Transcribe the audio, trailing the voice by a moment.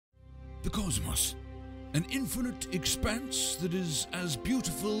The cosmos, an infinite expanse that is as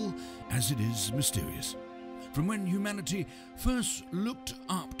beautiful as it is mysterious. From when humanity first looked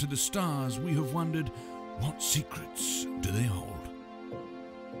up to the stars, we have wondered, what secrets do they hold?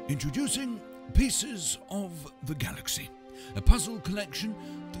 Introducing Pieces of the Galaxy, a puzzle collection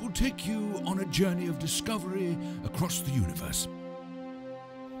that will take you on a journey of discovery across the universe.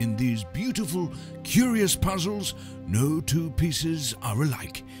 In these beautiful, curious puzzles, no two pieces are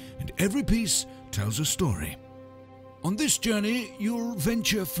alike, and every piece tells a story. On this journey, you'll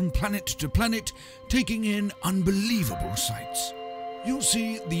venture from planet to planet, taking in unbelievable sights. You'll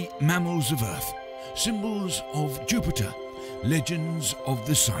see the mammals of Earth, symbols of Jupiter, legends of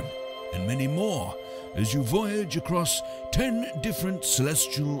the Sun, and many more as you voyage across 10 different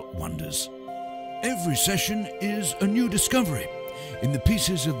celestial wonders. Every session is a new discovery. In the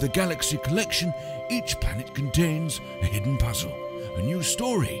Pieces of the Galaxy collection, each planet contains a hidden puzzle, a new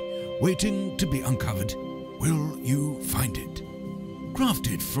story waiting to be uncovered. Will you find it?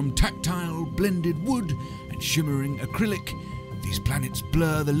 Crafted from tactile blended wood and shimmering acrylic, these planets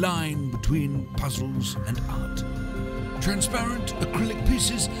blur the line between puzzles and art. Transparent acrylic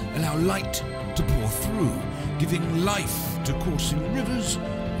pieces allow light to pour through, giving life to coursing rivers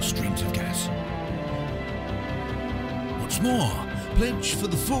or streams of gas. What's more, pledge for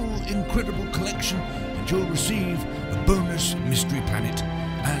the full incredible collection and you'll receive a bonus mystery planet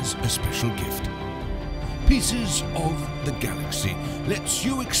as a special gift. Pieces of the Galaxy lets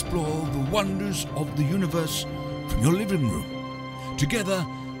you explore the wonders of the universe from your living room. Together,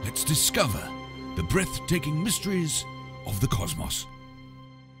 let's discover the breathtaking mysteries of the cosmos.